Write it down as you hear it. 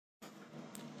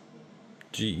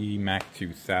GE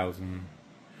Mac2000.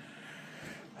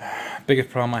 Biggest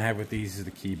problem I have with these is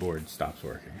the keyboard stops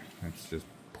working. It's just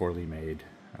poorly made.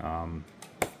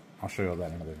 I'll show you all that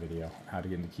in another video, how to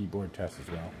get into keyboard tests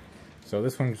as well. So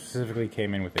this one specifically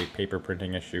came in with a paper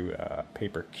printing issue,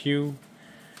 paper Q,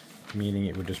 meaning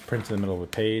it would just print in the middle of a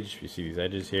page. You see these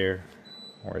edges here,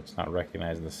 where it's not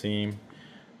recognizing the seam.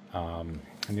 And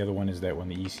the other one is that when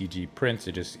the ECG prints,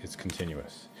 it's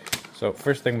continuous. So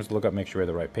first thing was to look up, make sure we had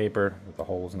the right paper, with the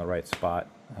holes in the right spot.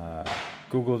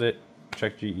 Googled it,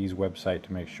 checked GE's website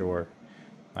to make sure,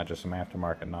 not just some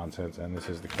aftermarket nonsense, and this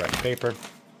is the correct paper,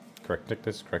 correct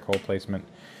thickness, correct hole placement.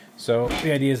 So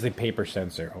the idea is the paper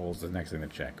sensor hole is the next thing to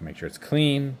check. Make sure it's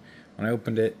clean. When I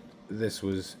opened it, this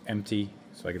was empty,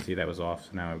 so I can see that was off.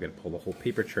 So now I've got to pull the whole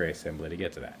paper tray assembly to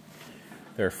get to that.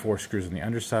 There are 4 screws on the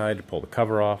underside to pull the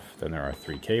cover off. Then there are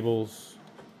 3 cables.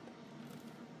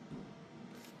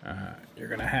 You're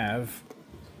going to have,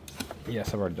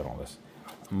 yes, I've already done all this,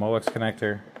 a Molex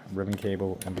connector, a ribbon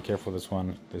cable, and be careful with this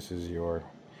one. This is your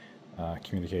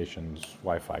communications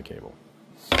Wi-Fi cable.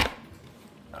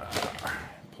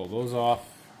 Pull those off.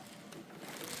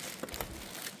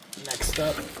 Next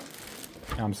up,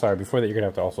 I'm sorry, before that you're going to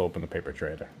have to also open the paper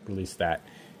tray to release that.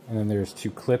 And then there's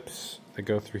 2 clips that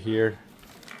go through here.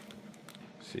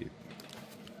 See,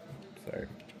 sorry,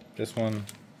 this one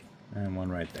and one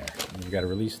right there. And you've got to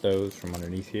release those from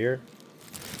underneath here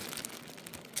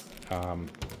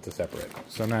to separate.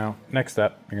 So now, next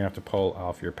up, you're going to have to pull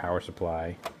off your power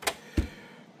supply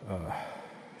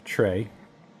tray.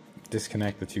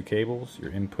 Disconnect the 2 cables,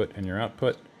 your input and your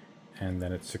output, and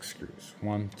then it's 6 screws.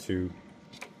 1, 2,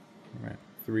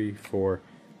 3, 4,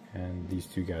 and these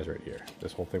 2 guys right here.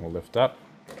 This whole thing will lift up,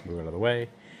 move it out of the way.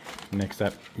 Next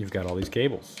up, you've got all these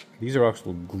cables. These are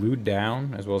also glued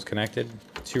down as well as connected.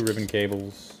 2 ribbon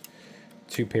cables,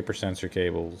 2 paper sensor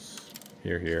cables,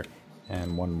 here,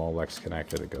 and 1 Molex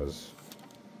connector that goes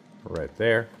right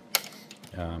there.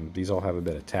 These all have a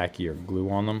bit of tacky or glue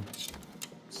on them,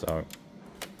 so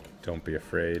don't be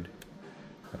afraid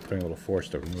of putting a little force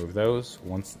to remove those.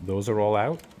 Once those are all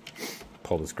out,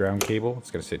 pull this ground cable. It's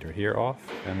going to sit right here off,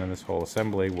 and then this whole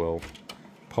assembly will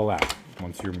pull out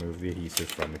once you remove the adhesive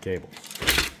from the cables.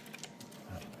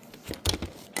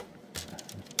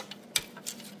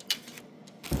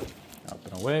 Up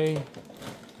and away.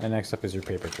 And next up is your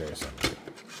paper tray assembly.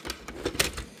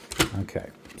 Okay,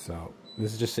 so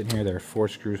this is just sitting here. There are 4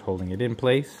 screws holding it in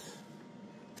place.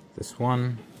 This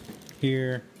one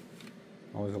here.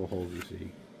 All these little holes you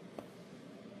see.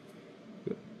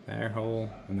 That hole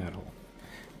and that hole.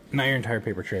 Now your entire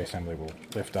paper tray assembly will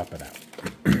lift up and out.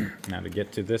 Now to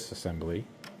get to this assembly,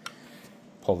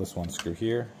 pull this 1 screw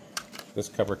here. This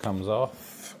cover comes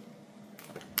off.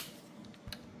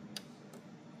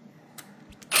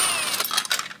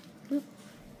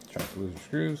 Try to lose your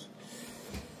screws.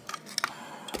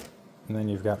 And then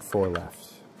you've got 4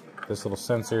 left. This little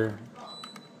sensor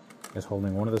is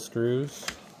holding one of the screws.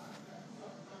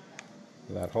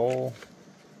 That hole,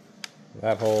 and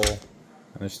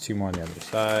there's 2 more on the other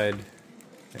side,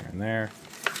 there and there.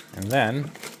 And then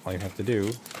all you have to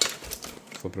do,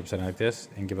 flip it upside down like this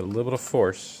and give it a little bit of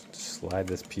force to slide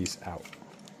this piece out.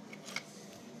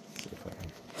 Let's see if I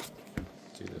can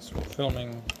do this while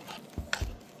filming.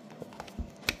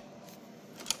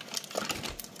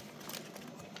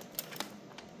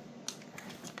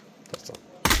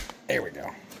 There we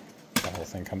go. The whole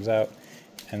thing comes out.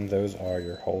 And those are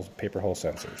your paper hole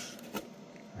sensors,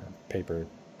 or paper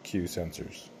Q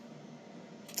sensors.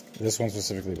 This one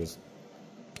specifically was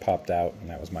popped out, and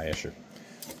that was my issue.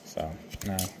 So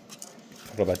now,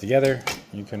 put all that together.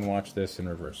 You can watch this in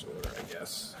reverse order, I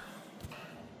guess.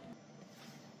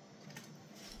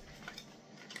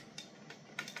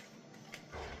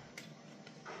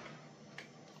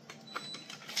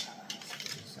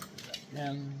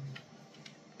 Again.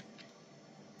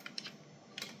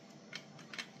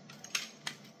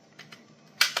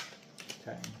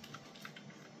 Okay.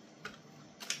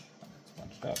 It's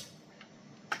bunched up.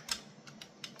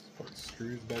 Let's put the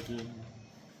screws back in.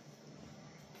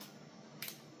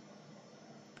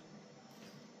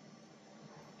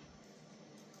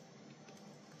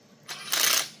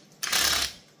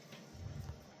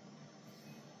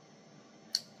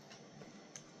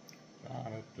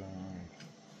 Got it done.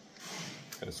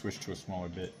 Got to switch to a smaller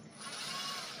bit.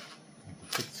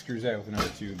 Take the screws out with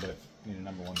another 2, but need a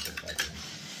number 1 put back in.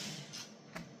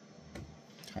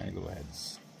 Tiny little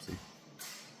heads. See?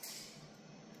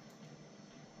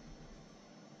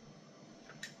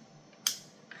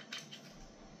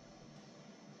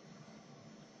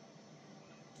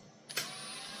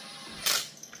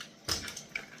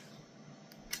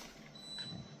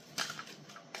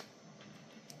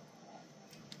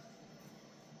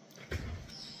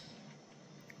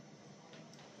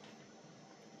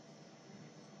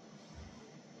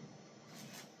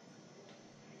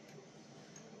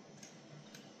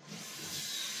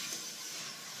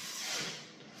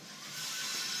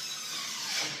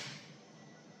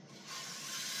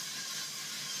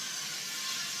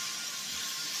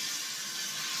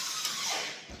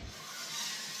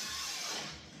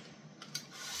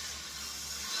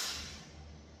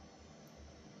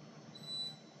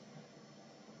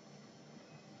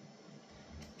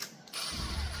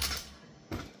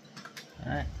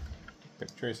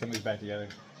 tray assemblies back together.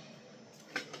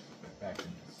 Back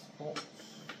in this bolt.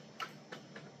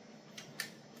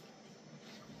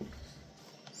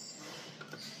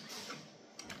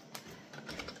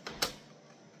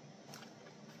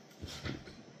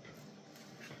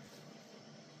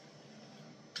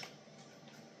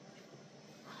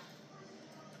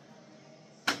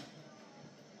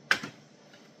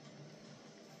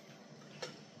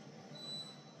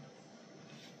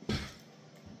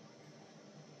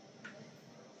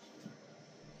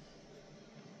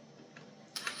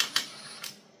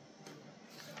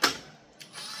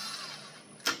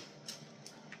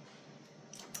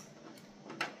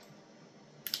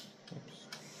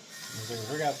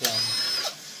 We got them.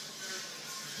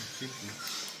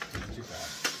 Too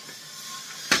fast.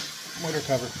 Motor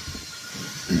cover.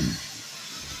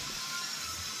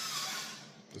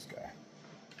 This guy.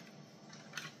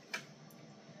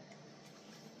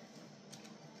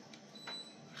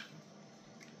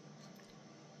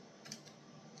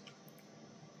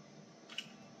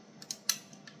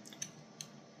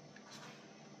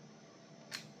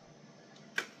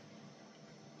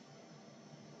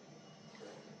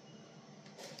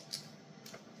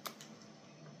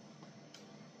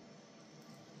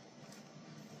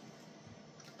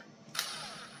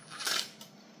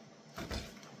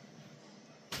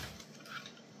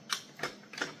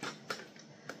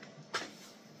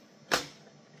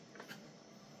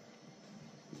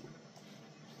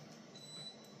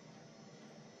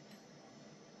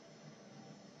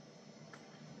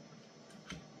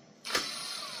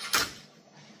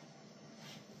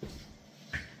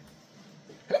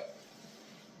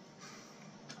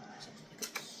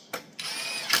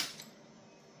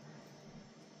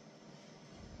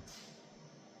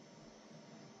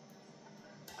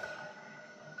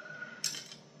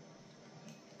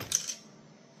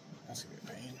 That's gonna be a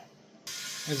pain.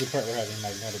 This is the part where having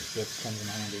magnetic bits comes in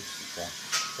handy. So,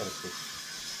 gotta switch.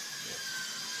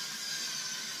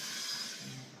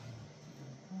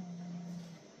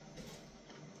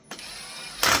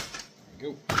 There we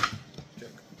go.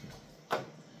 Check.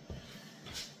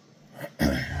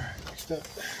 Next up,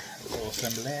 little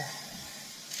assembly.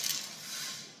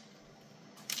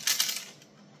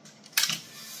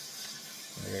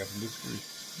 I got some loose screws.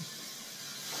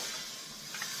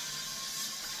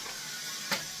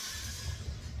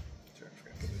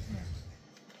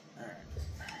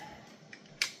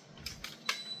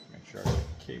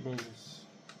 Cables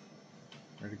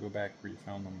ready to go back where you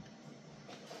found them.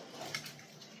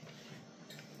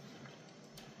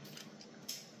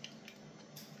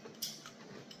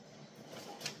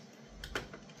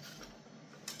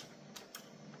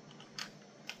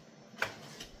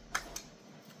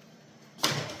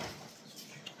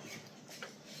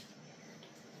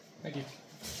 Thank you.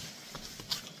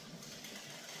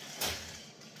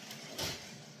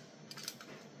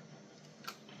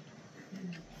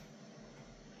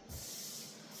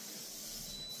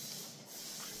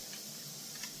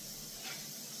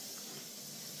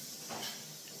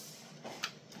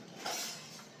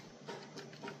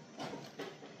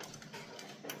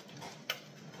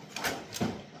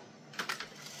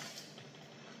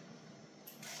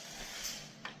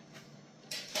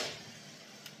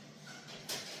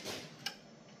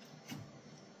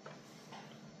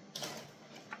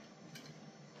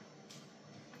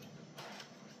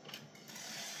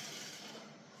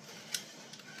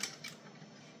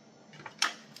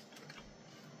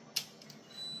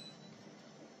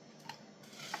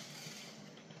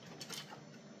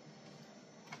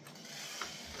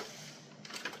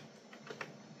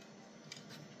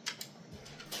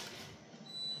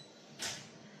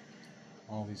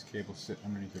 All these cables sit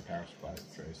underneath your power supply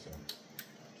tray, so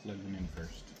plug them in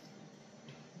first.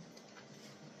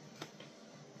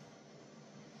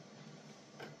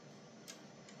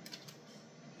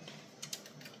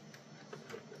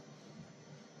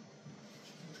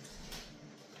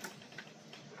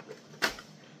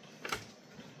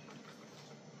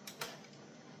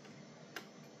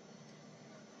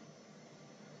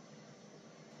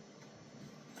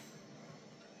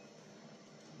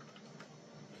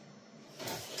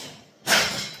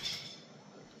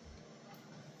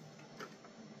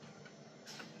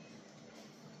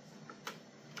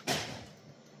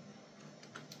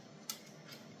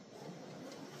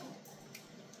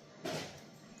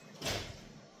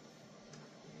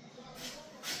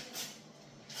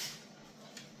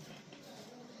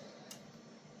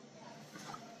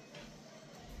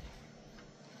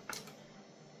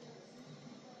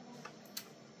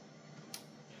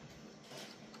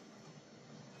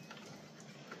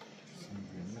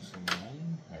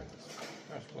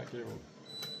 Black cable.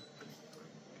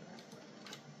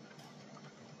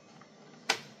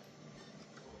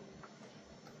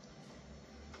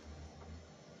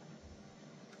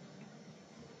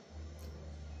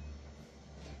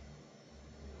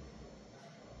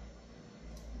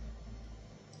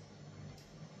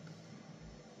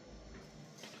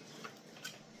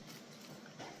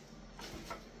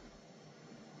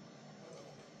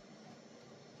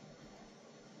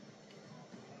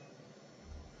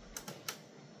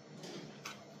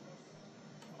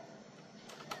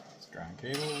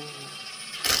 cable.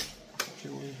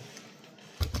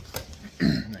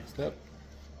 Next up,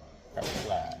 power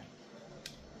supply.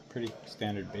 Pretty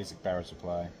standard basic power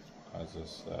supply. Has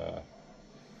this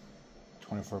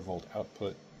 24 volt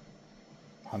output,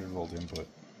 100 volt input.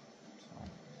 So,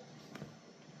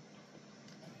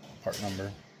 part number,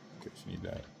 in case you need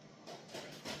that.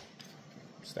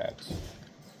 Stats.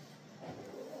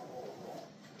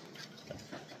 Okay.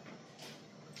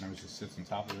 Now it just sits on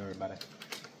top of everybody.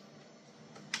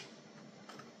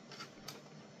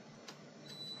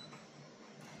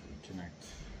 Connect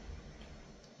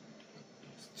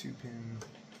this 2-pin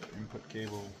input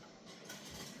cable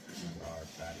and our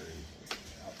battery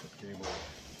output cable.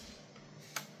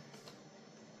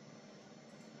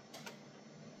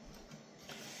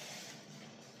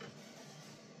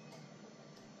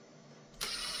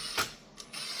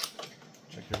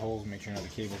 Check your holes, make sure the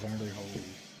cables aren't really holes.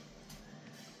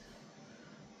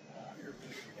 You're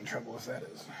really in trouble if that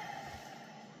is.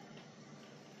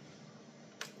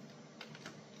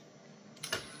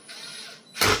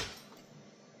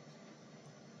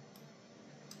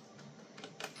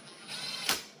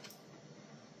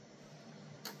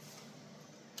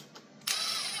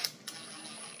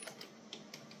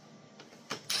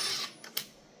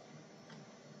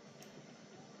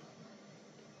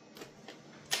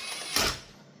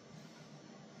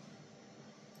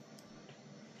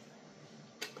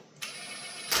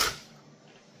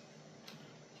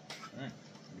 Alright,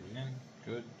 get it in,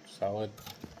 good, solid,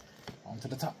 onto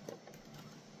the top.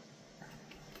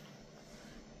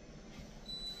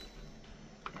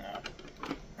 Now,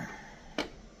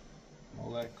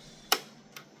 Molex,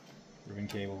 ribbon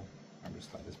cable. I'm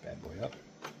just slide this bad boy up.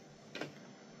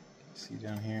 See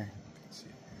down here? You can see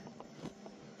it here.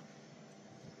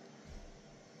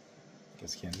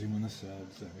 Guess can't zoom on this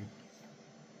side, sorry.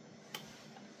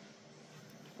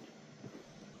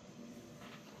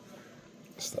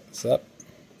 Slide this up.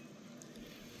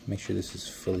 Make sure this is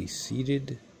fully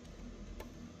seated.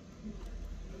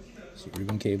 See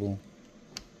ribbon cable.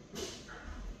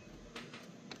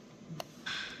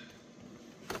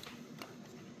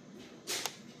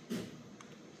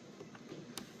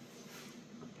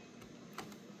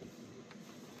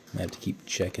 I have to keep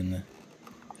checking the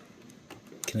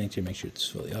connector, make sure it's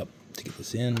fully up to get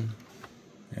this in.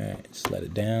 Alright, slide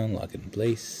it down, lock it in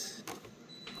place.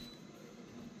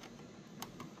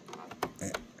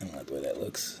 I don't like the way that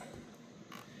looks.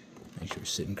 Make sure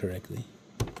it's sitting correctly.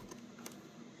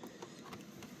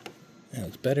 That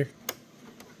looks better.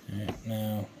 Alright,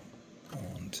 now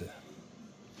on to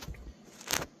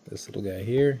this little guy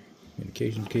here,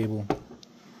 communications cable.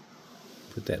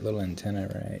 Put that little antenna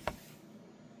right.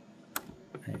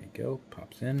 There you go,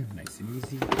 pops in, nice and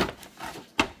easy.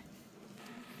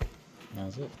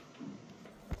 That's it.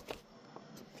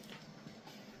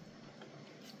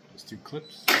 There's 2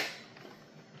 clips.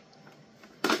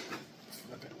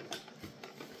 Flip it.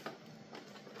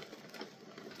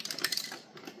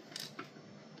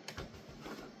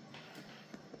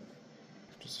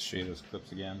 Just to show you those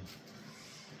clips again.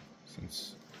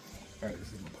 Since, alright,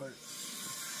 this is my part.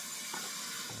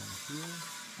 Down here.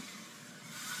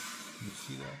 Can you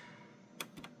see that?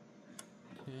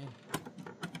 Okay.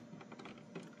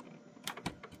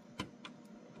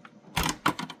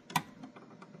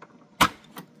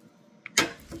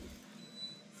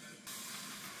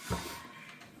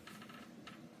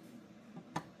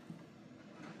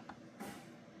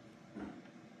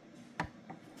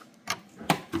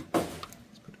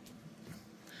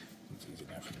 It's easy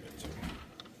enough for me to.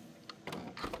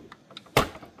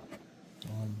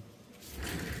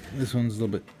 This one's a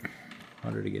little bit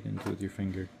harder to get into with your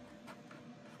finger.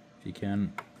 If you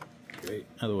can, great.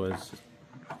 Otherwise, just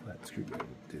flat screwdriver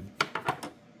will do.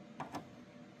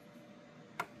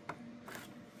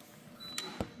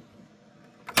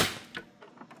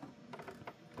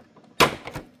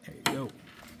 There you go.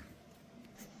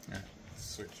 Now,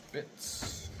 switch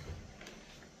bits.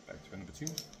 Back to number 2.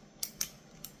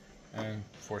 And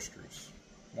 4 screws.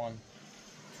 1,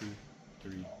 2,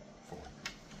 3, 4.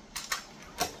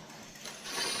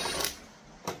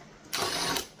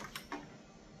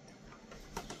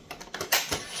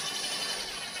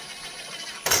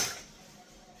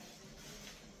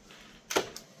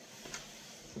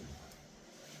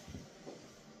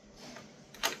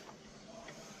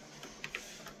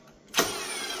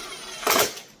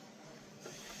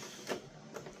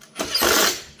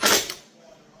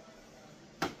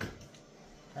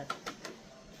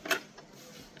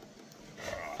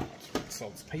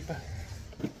 Salts paper.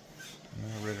 And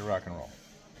we're ready to rock and roll.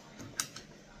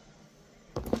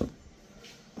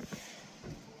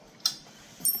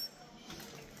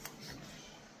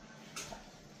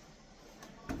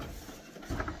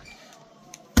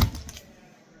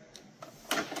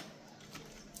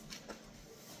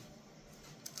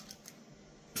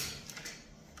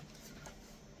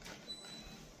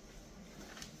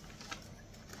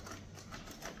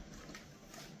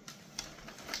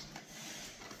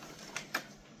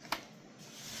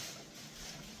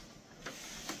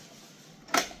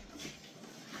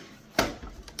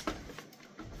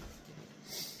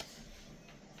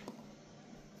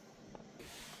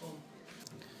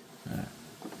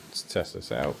 Let's test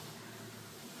this out.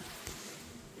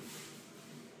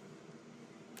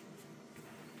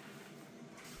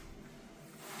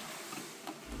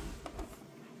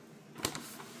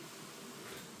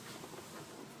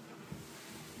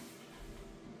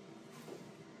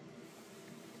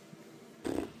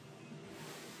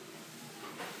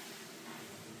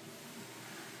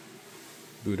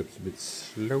 Boot up's a bit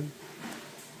slow.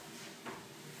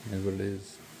 That's what it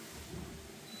is.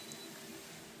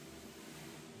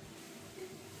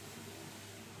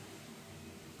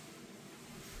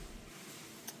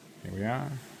 Here we are.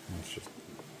 Let's just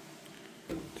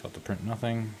tell it to print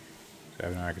nothing. I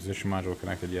have no acquisition module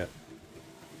connected yet.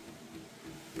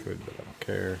 Good, but I don't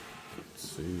care. Let's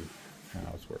see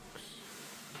how this works.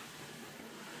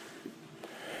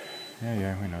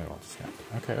 Yeah, we know it all snapped.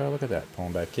 Okay, oh, look at that.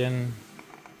 Pulling back in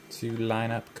to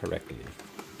line up correctly.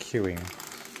 Queuing.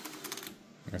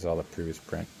 There's all the previous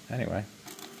print. Anyway.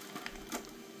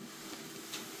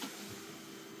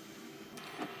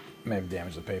 May have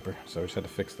damaged the paper, so we just had to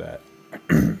fix that.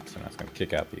 So now it's going to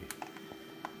kick out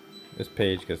this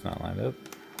page because it's not lined up.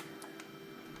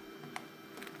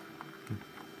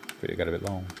 Video got a bit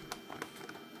long.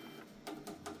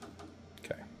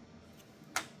 Okay.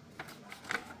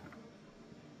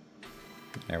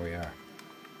 There we are.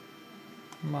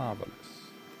 Marvelous.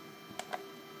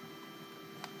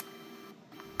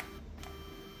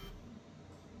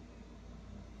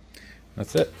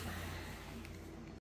 That's it.